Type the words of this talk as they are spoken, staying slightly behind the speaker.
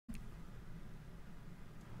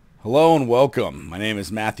Hello and welcome. My name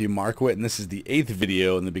is Matthew Marquit and this is the 8th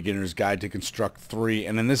video in the Beginner's Guide to Construct 3,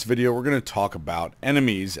 and in this video we're going to talk about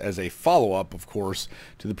enemies as a follow-up, of course,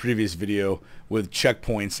 to the previous video with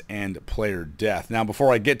checkpoints and player death. Now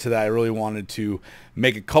before I get to that, I really wanted to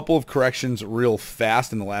make a couple of corrections real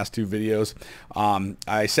fast in the last two videos.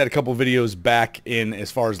 I said a couple of videos back in,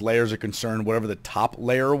 as far as layers are concerned, whatever the top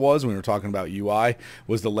layer was when we were talking about UI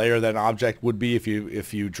was the layer that an object would be if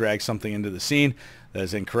you drag something into the scene. That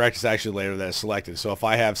is incorrect. It's actually the layer that is selected. So if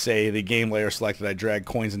I have, say, the game layer selected, I drag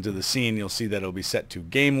coins into the scene, you'll see that it'll be set to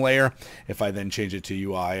game layer. If I then change it to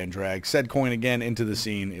UI and drag said coin again into the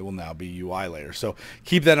scene, it will now be UI layer. So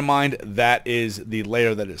keep that in mind. That is the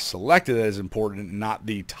layer that is selected that is important, not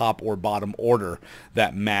the top or bottom order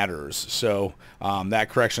that matters. So that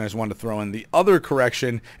correction I just wanted to throw in. The other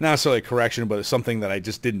correction, not necessarily a correction, but it's something that I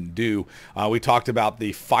just didn't do. We talked about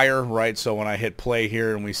the fire, right? So when I hit play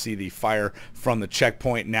here and we see the fire from the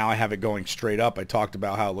checkpoint, now I have it going straight up. I talked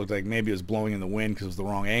about how it looked like maybe it was blowing in the wind because it was the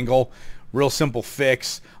wrong angle. Real simple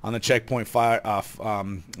fix on the checkpoint fire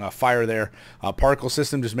there. Particle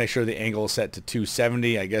system, just make sure the angle is set to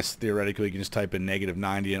 270. I guess theoretically you can just type in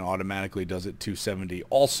 -90 and automatically does it 270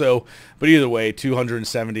 also. But either way,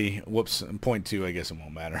 270, whoops, 0.2, I guess it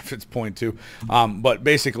won't matter if it's 0.2. But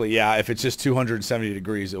basically, yeah, if it's just 270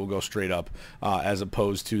 degrees, it will go straight up as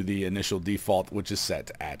opposed to the initial default, which is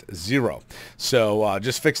set at 0. So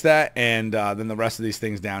just fix that, and then the rest of these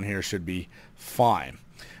things down here should be fine.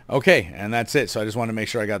 Okay, and that's it. So I just want to make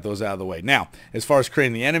sure I got those out of the way. Now, as far as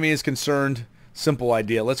creating the enemy is concerned, simple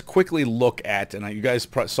idea. Let's quickly look at, and you guys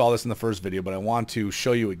saw this in the first video, but I want to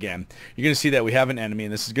show you again. You're going to see that we have an enemy,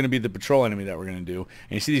 and this is going to be the patrol enemy that we're going to do.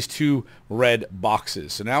 And you see these two red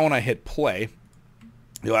boxes. So now when I hit play,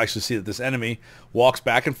 you'll actually see that this enemy walks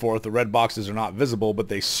back and forth. The red boxes are not visible, but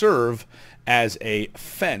they serve as a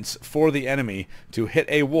fence for the enemy to hit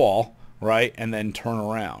a wall, right, and then turn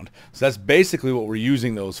around. So that's basically what we're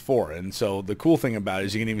using those for. And so the cool thing about it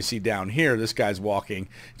is you can even see down here, this guy's walking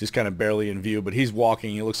just kind of barely in view, but he's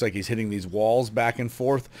walking. It looks like he's hitting these walls back and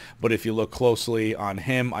forth. But if you look closely on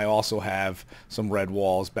him, I also have some red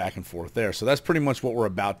walls back and forth there. So that's pretty much what we're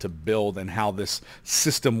about to build and how this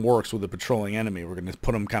system works with a patrolling enemy. We're going to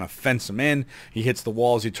put him, kind of fence him in. He hits the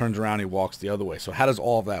walls, he turns around, he walks the other way. So how does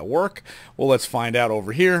all of that work? Well, let's find out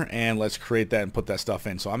over here, and let's create that and put that stuff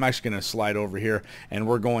in. So I'm actually going to slide over here, and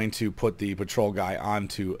we're going to put the patrol guy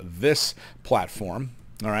onto this platform.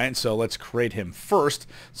 All right, so let's create him first.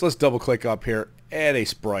 So let's double click up here, add a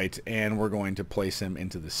sprite, and we're going to place him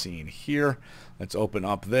into the scene here. Let's open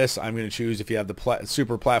up this. I'm going to choose, if you have the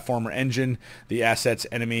super platformer engine, the assets,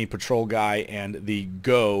 enemy, patrol guy, and the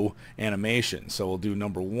go animation. So we'll do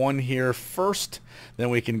number 1 here first. Then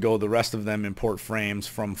we can go the rest of them, import frames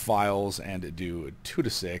from files, and do 2 to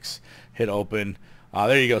 6. Hit open.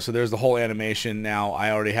 There you go. So there's the whole animation. Now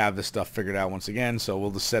I already have this stuff figured out once again, so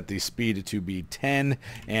we'll just set the speed to be 10,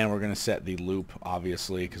 and we're going to set the loop,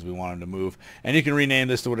 obviously, because we want him to move. And you can rename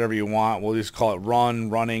this to whatever you want. We'll just call it run,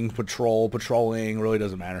 running, patrol, patrolling, really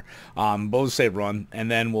doesn't matter. But we'll just say run, and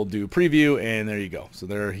then we'll do preview, and there you go. So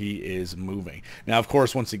there he is moving. Now, of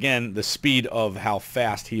course, once again, the speed of how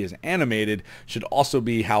fast he is animated should also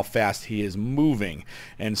be how fast he is moving.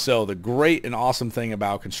 And so the great and awesome thing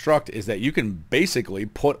about Construct is that you can basically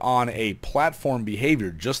put on a platform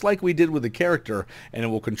behavior just like we did with the character, and it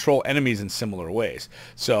will control enemies in similar ways.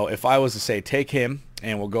 So if I was to say take him,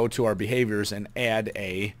 and we'll go to our behaviors and add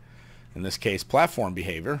a, in this case, platform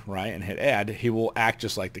behavior, right, and hit add, he will act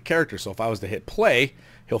just like the character. So if I was to hit play,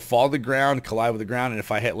 he'll fall to the ground, collide with the ground, and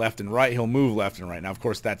if I hit left and right, he'll move left and right. Now, of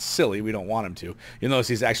course, that's silly. We don't want him to. You'll notice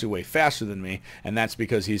he's actually way faster than me, and that's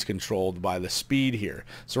because he's controlled by the speed here.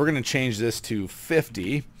 So we're going to change this to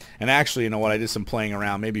 50, and actually, you know what, I did some playing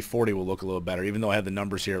around. Maybe 40 will look a little better, even though I have the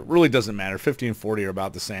numbers here. It really doesn't matter. 50 and 40 are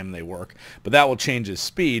about the same, and they work. But that will change his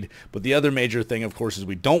speed. But the other major thing, of course, is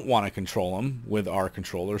we don't want to control him with our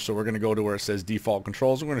controller, so we're going to go to where it says default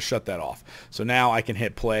controls, and we're going to shut that off. So now I can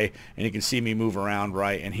hit play, and you can see me move around,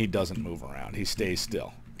 right, and he doesn't move around. He stays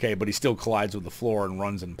still. Okay, but he still collides with the floor and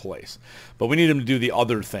runs in place. But we need him to do the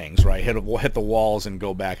other things, right? We'll hit the walls and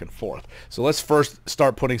go back and forth. So let's first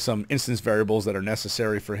start putting some instance variables that are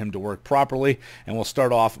necessary for him to work properly. And we'll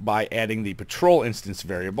start off by adding the patrol instance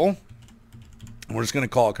variable. We're just going to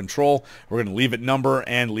call it control. We're going to leave it number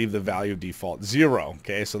and leave the value of default 0.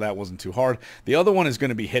 Okay, so that wasn't too hard. The other one is going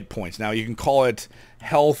to be hit points. Now you can call it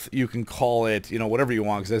health, you can call it, you know, whatever you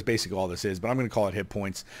want, because that's basically all this is, but I'm going to call it hit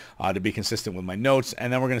points to be consistent with my notes,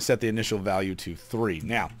 and then we're going to set the initial value to 3.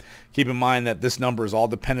 Now, keep in mind that this number is all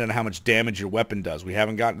dependent on how much damage your weapon does. We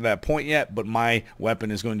haven't gotten to that point yet, but my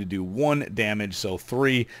weapon is going to do 1 damage, so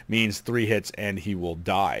 3 means 3 hits and he will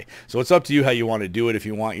die. So it's up to you how you want to do it. If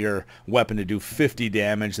you want your weapon to do 50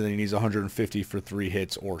 damage, then he needs 150 for 3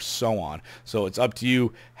 hits, or so on. So it's up to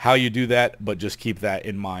you how you do that, but just keep that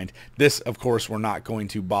in mind. This, of course, we're not going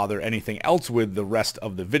to bother anything else with the rest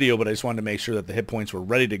of the video, but I just wanted to make sure that the hit points were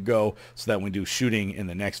ready to go so that when we do shooting in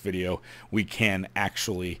the next video, we can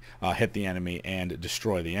actually hit the enemy and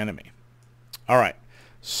destroy the enemy. All right.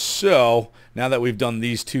 So now that we've done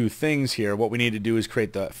these two things here, what we need to do is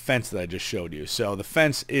create the fence that I just showed you. So the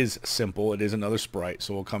fence is simple. It is another sprite.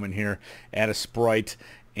 So we'll come in here, add a sprite,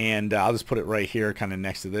 and I'll just put it right here kind of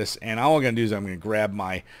next to this. And all I'm going to do is I'm going to grab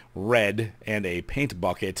my red and a paint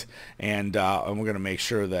bucket, and we're going to make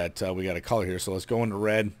sure that we got a color here. So let's go into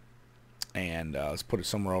red. And let's put it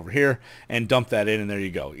somewhere over here and dump that in, and there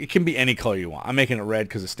you go. It can be any color you want. I'm making it red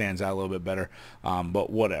because it stands out a little bit better, but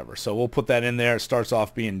whatever. So we'll put that in there. It starts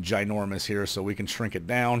off being ginormous here, so we can shrink it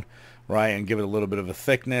down, right, and give it a little bit of a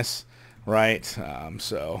thickness, right?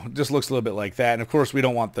 So it just looks a little bit like that. And of course, we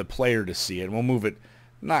don't want the player to see it. We'll move it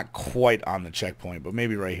not quite on the checkpoint, but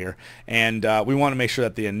maybe right here. And we want to make sure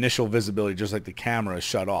that the initial visibility, just like the camera, is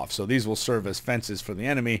shut off. So these will serve as fences for the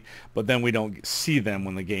enemy, but then we don't see them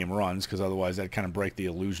when the game runs, because otherwise that kind of break the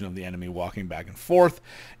illusion of the enemy walking back and forth.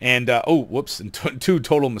 And oh, whoops, and two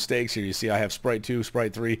total mistakes here. You see I have Sprite 2,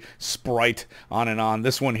 Sprite 3, Sprite, on and on.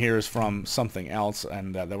 This one here is from something else,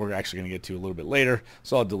 and that we're actually going to get to a little bit later,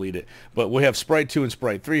 so I'll delete it. But we have Sprite 2 and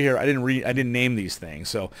Sprite 3 here. I didn't name these things,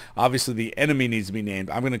 so obviously the enemy needs to be named.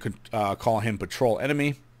 I'm going to call him Patrol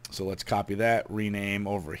Enemy. So let's copy that, rename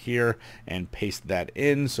over here, and paste that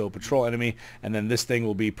in. So Patrol Enemy, and then this thing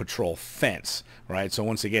will be Patrol Fence, right? So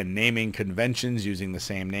once again, naming conventions using the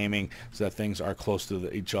same naming so that things are close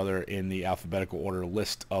to each other in the alphabetical order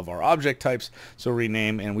list of our object types. So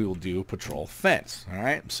rename, and we will do Patrol Fence, all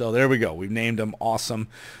right? So there we go. We've named them. Awesome,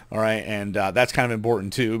 all right? And that's kind of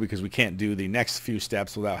important too, because we can't do the next few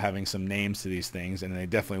steps without having some names to these things, and they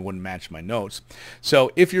definitely wouldn't match my notes.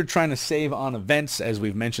 So if you're trying to save on events, as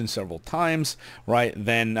we've mentioned several times, right,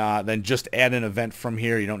 then just add an event from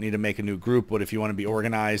here. You don't need to make a new group, but if you want to be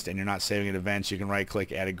organized and you're not saving at events, you can right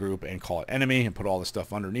click, add a group, and call it enemy and put all the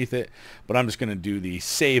stuff underneath it. But I'm just going to do the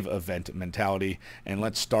save event mentality, and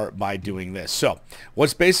let's start by doing this. So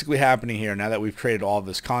what's basically happening here, now that we've created all of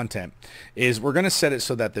this content, is we're going to set it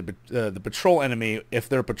so that the patrol enemy, if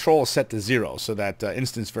their patrol is set to 0, so that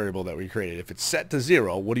instance variable that we created, if it's set to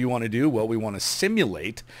 0, what do you want to do? Well, we want to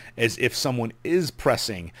simulate as if someone is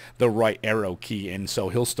pressing the right arrow key, and so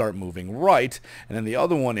he'll start moving right. And then the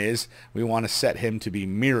other one is we want to set him to be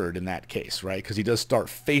mirrored in that case, right, because he does start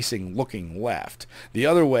facing, looking left. The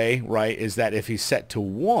other way, right, is that if he's set to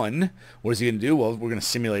 1, what is he going to do? Well, we're going to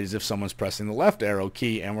simulate as if someone's pressing the left arrow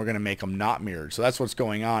key, and we're going to make him not mirrored. So that's what's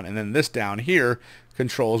going on. And then this down here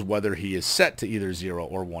controls whether he is set to either 0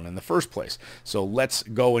 or 1 in the first place. So let's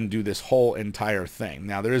go and do this whole entire thing.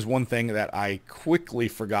 Now there is one thing that I quickly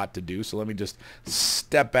forgot to do, so let me just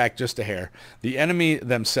step back just a hair. The enemy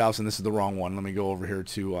themselves, and this is the wrong one, let me go over here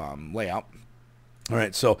to layout. All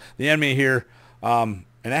right, so the enemy here,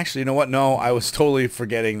 and actually, you know what? No, I was totally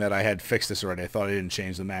forgetting that I had fixed this already. I thought I didn't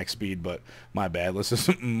change the max speed, but my bad. Let's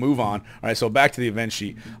just move on. All right, so back to the event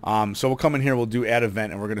sheet. So we'll come in here, we'll do add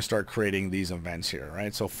event, and we're going to start creating these events here,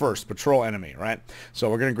 right? So first, patrol enemy, right?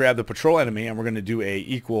 So we're going to grab the patrol enemy, and we're going to do a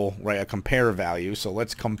equal, right, a compare value. So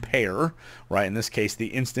let's compare, right? In this case, the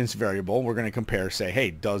instance variable. We're going to compare, say,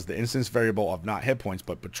 hey, does the instance variable of not hit points,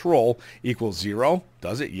 but patrol equals 0?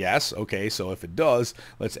 Does it? Yes. Okay, so if it does,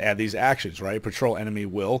 let's add these actions, right? Patrol enemy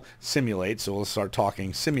will simulate. So we'll start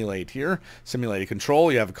talking simulate here. Simulate a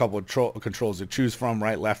control. You have a couple of controls to choose from,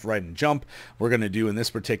 right, left, right, and jump. We're going to do, in this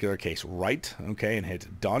particular case, right, okay, and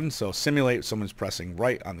hit done. So simulate, someone's pressing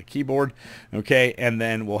right on the keyboard, okay, and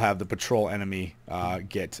then we'll have the patrol enemy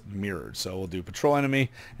get mirrored. So we'll do patrol enemy,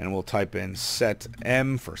 and we'll type in set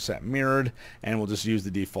M for set mirrored, and we'll just use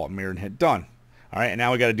the default mirror and hit done. All right, and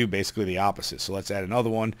now we got to do basically the opposite. So let's add another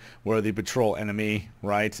one where the patrol enemy,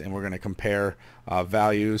 right, and we're going to compare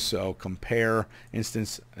values. So compare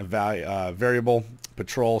instance variable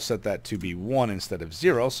patrol, set that to be 1 instead of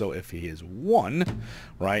 0. So if he is 1,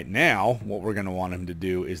 right, now what we're going to want him to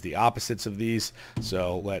do is the opposites of these.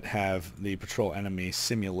 So let have the patrol enemy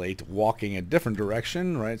simulate walking a different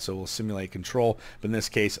direction, right? So we'll simulate control, but in this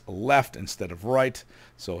case left instead of right.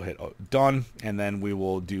 So hit done, and then we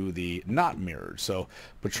will do the not mirrored. So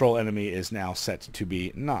patrol enemy is now set to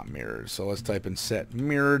be not mirrored. So let's type in set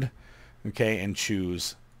mirrored, okay, and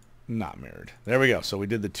choose not mirrored. There we go. So we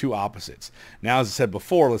did the two opposites. Now, as I said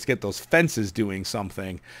before, let's get those fences doing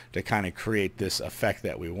something to kind of create this effect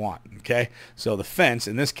that we want. Okay, so the fence,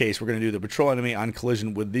 in this case, we're going to do the patrol enemy on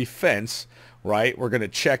collision with the fence, right? We're going to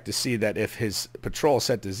check to see that if his patrol is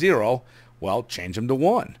set to 0, well, change him to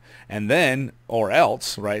 1. And then, or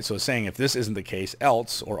else, right? So saying if this isn't the case,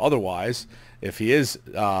 else or otherwise, if he is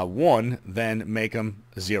 1, then make him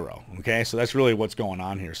 0. Okay, so that's really what's going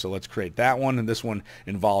on here. So let's create that one, and this one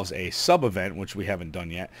involves a sub-event, which we haven't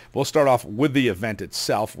done yet. We'll start off with the event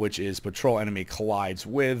itself, which is patrol enemy collides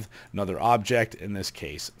with another object, in this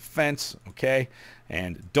case, fence. Okay,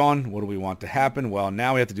 and done. What do we want to happen? Well,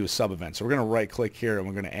 now we have to do a sub-event. So we're going to right-click here, and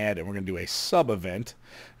we're going to add, and we're going to do a sub-event.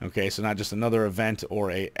 Okay, so not just another event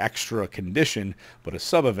or a extra condition, but a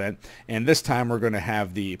sub-event. And this time we're going to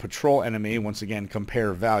have the patrol enemy, once again,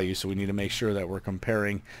 compare value. So we need to make sure that we're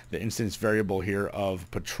comparing the instance variable here of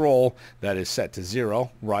patrol that is set to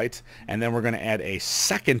 0, right? And then we're going to add a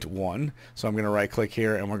second one. So I'm going to right-click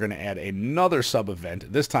here, and we're going to add another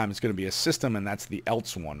sub-event. This time it's going to be a system, and that's the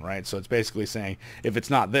else one, right? So it's basically saying, if it's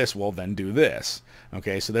not this, well, then do this.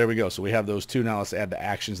 Okay, so there we go. So we have those two. Now let's add the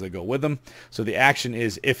actions that go with them. So the action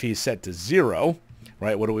is if he's set to 0,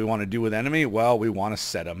 right? What do we want to do with enemy? Well, we want to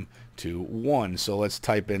set him to 1. So let's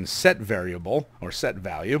type in set variable or set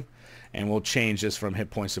value, and we'll change this from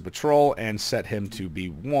hit points to patrol and set him to be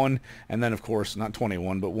 1. And then, of course, not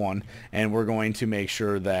 21, but 1. And we're going to make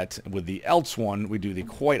sure that with the else one, we do the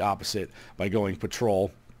quite opposite by going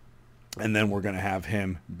patrol. And then we're going to have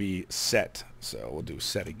him be set. So we'll do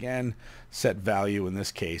set again. Set value, in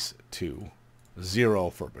this case, to 0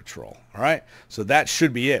 for patrol. All right. So that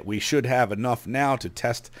should be it. We should have enough now to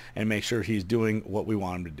test and make sure he's doing what we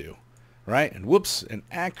want him to do. Right. And whoops. And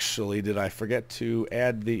actually, did I forget to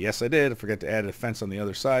add the... Yes, I did. I forgot to add a fence on the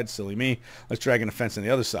other side. Silly me. Let's drag in a fence on the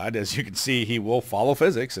other side. As you can see, he will follow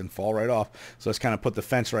physics and fall right off. So let's kind of put the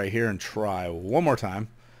fence right here and try one more time.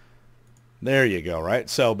 There you go, right?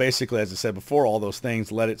 So basically, as I said before, all those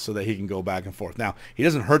things, let it so that he can go back and forth. Now, he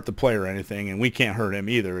doesn't hurt the player or anything, and we can't hurt him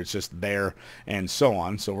either. It's just there and so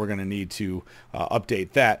on. So we're going to need to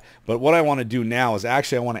update that. But what I want to do now is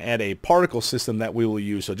actually I want to add a particle system that we will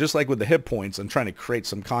use. So just like with the hit points, I'm trying to create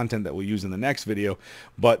some content that we'll use in the next video.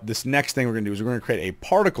 But this next thing we're going to do is we're going to create a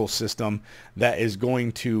particle system that is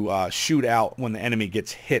going to shoot out when the enemy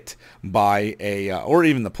gets hit by a, or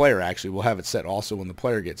even the player actually. We'll have it set also when the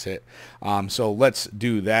player gets hit. So let's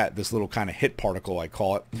do that, this little kind of hit particle, I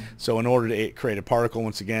call it. So in order to create a particle,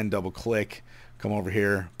 once again, double click, come over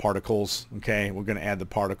here, particles, okay? We're going to add the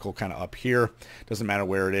particle kind of up here. Doesn't matter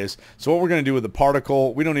where it is. So what we're going to do with the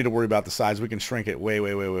particle, we don't need to worry about the size. We can shrink it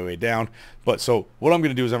way down. But so what I'm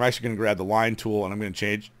going to do is I'm actually going to grab the line tool, and I'm going to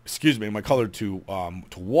change, excuse me, my color to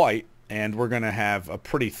white. And we're going to have a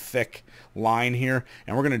pretty thick line here,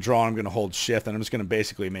 and we're going to draw. I'm going to hold shift, and I'm just going to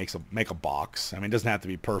basically make a box. I mean, it doesn't have to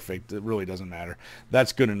be perfect. It really doesn't matter.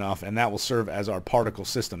 That's good enough, and that will serve as our particle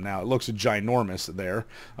system. Now, it looks ginormous there,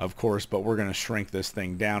 of course, but we're going to shrink this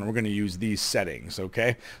thing down. We're going to use these settings,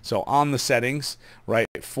 okay? So on the settings, right,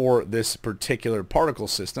 for this particular particle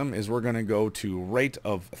system is we're going to go to rate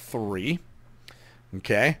of 3,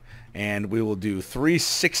 okay? And we will do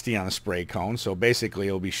 360 on a spray cone. So basically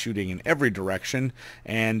it'll be shooting in every direction.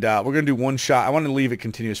 And we're going to do one shot. I want to leave it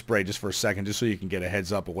continuous spray just for a second, just so you can get a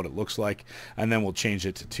heads up of what it looks like. And then we'll change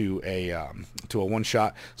it to a one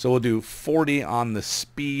shot. So we'll do 40 on the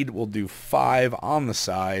speed. We'll do 5 on the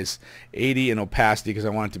size, 80 in opacity because I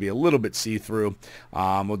want it to be a little bit see-through.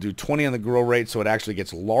 We'll do 20 on the grow rate so it actually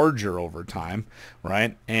gets larger over time,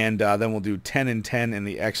 right? And then we'll do 10 and 10 in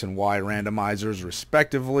the X and Y randomizers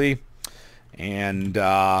respectively. And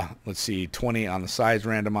let's see, 20 on the size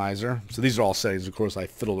randomizer. So these are all settings, of course, I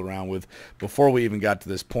fiddled around with before we even got to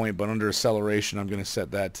this point. But under acceleration, I'm going to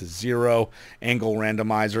set that to 0. Angle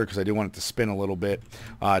randomizer, because I do want it to spin a little bit,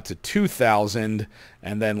 to 2000.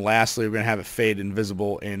 And then lastly, we're going to have it fade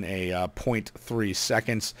invisible in a 0.3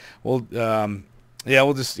 seconds. We'll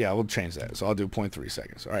we'll change that. So I'll do 0.3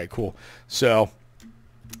 seconds. All right, cool. So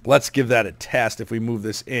let's give that a test. If we move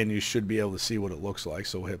this in, you should be able to see what it looks like.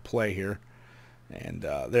 So we'll hit play here. And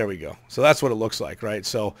there we go. So that's what it looks like, right?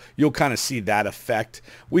 So you'll kind of see that effect.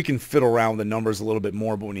 We can fiddle around with the numbers a little bit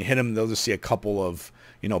more, but when you hit them, they'll just see a couple of,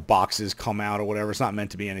 boxes come out or whatever. It's not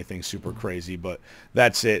meant to be anything super crazy, but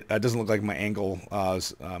that's it. It doesn't look like my angle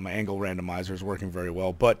randomizer is working very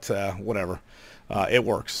well, but whatever. It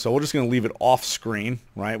works. So we're just going to leave it off screen,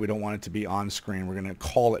 right? We don't want it to be on screen. We're going to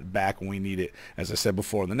call it back when we need it, as I said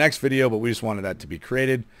before in the next video, but we just wanted that to be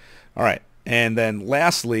created. All right. And then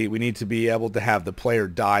lastly, we need to be able to have the player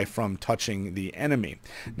die from touching the enemy.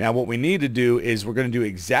 Now what we need to do is we're going to do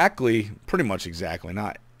exactly, pretty much exactly,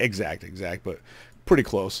 not exact, but pretty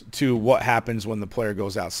close to what happens when the player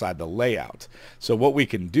goes outside the layout. So what we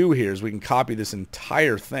can do here is we can copy this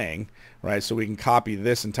entire thing, right? So we can copy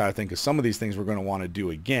this entire thing because some of these things we're going to want to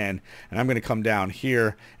do again. And I'm going to come down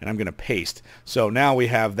here and I'm going to paste. So now we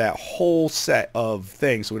have that whole set of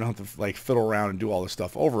things, so we don't have to like fiddle around and do all this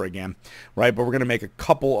stuff over again, right? But we're going to make a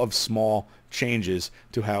couple of small changes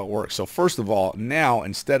to how it works. So first of all, now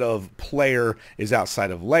instead of player is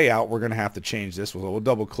outside of layout, we're going to have to change this. We'll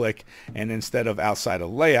double click, and instead of outside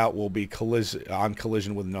of layout, we'll be on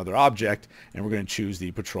collision with another object, and we're going to choose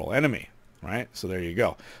the patrol enemy. Right? So there you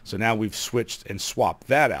go. So now we've switched and swapped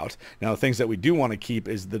that out. Now the things that we do want to keep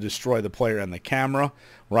is the destroy the player and the camera,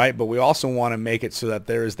 right? But we also want to make it so that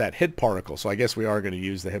there is that hit particle. So I guess we are going to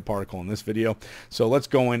use the hit particle in this video. So let's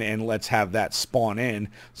go in and let's have that spawn in.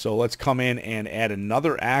 So let's come in and add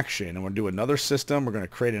another action, and we're going to do another system. We're going to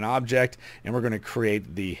create an object, and we're going to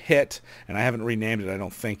create the hit, and I haven't renamed it, I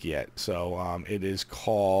don't think, yet. So it is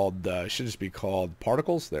called, should just be called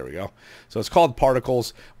particles. There we go. So it's called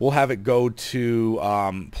particles. We'll have it go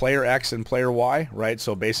to player X and player Y, right?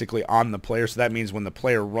 So basically on the player. So that means when the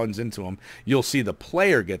player runs into them, you'll see the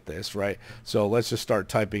player get this, right? So let's just start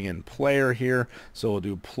typing in player here. So we'll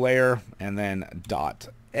do player and then dot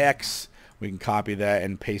X. We can copy that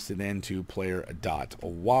and paste it into player dot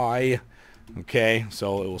Y. Okay,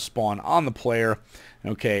 so it will spawn on the player.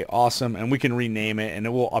 Okay, awesome. And we can rename it, and it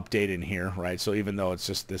will update in here, right? So even though it's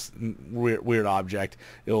just this weird object,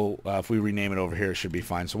 it'll if we rename it over here, it should be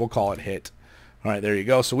fine. So we'll call it hit. All right, there you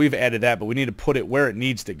go. So we've added that, but we need to put it where it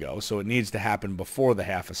needs to go. So it needs to happen before the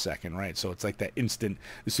half a second, right? So it's like that instant,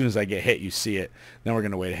 as soon as I get hit, you see it. Then we're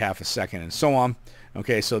going to wait half a second and so on.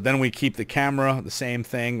 Okay, so then we keep the camera, the same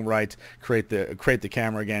thing, right? Create the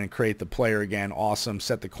camera again, and create the player again. Awesome.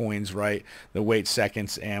 Set the coins right, the wait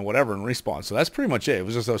seconds, and whatever, and respawn. So that's pretty much it. It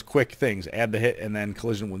was just those quick things. Add the hit and then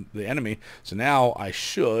collision with the enemy. So now I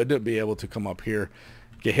should be able to come up here,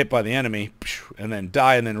 get hit by the enemy, and then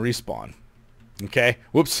die and then respawn. Okay,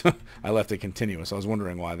 whoops, I left it continuous. I was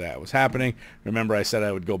wondering why that was happening. Remember, I said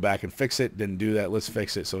I would go back and fix it. Didn't do that. Let's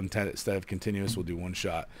fix it. So instead of continuous, we'll do one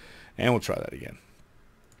shot, and we'll try that again.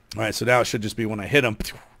 All right, so now it should just be when I hit him,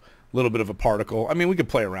 a little bit of a particle. I mean, we could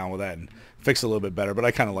play around with that and fix it a little bit better, but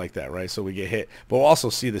I kind of like that, right? So we get hit, but we'll also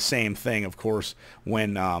see the same thing, of course,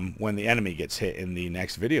 when the enemy gets hit in the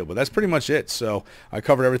next video. But that's pretty much it. So I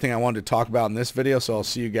covered everything I wanted to talk about in this video, so I'll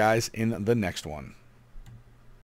see you guys in the next one.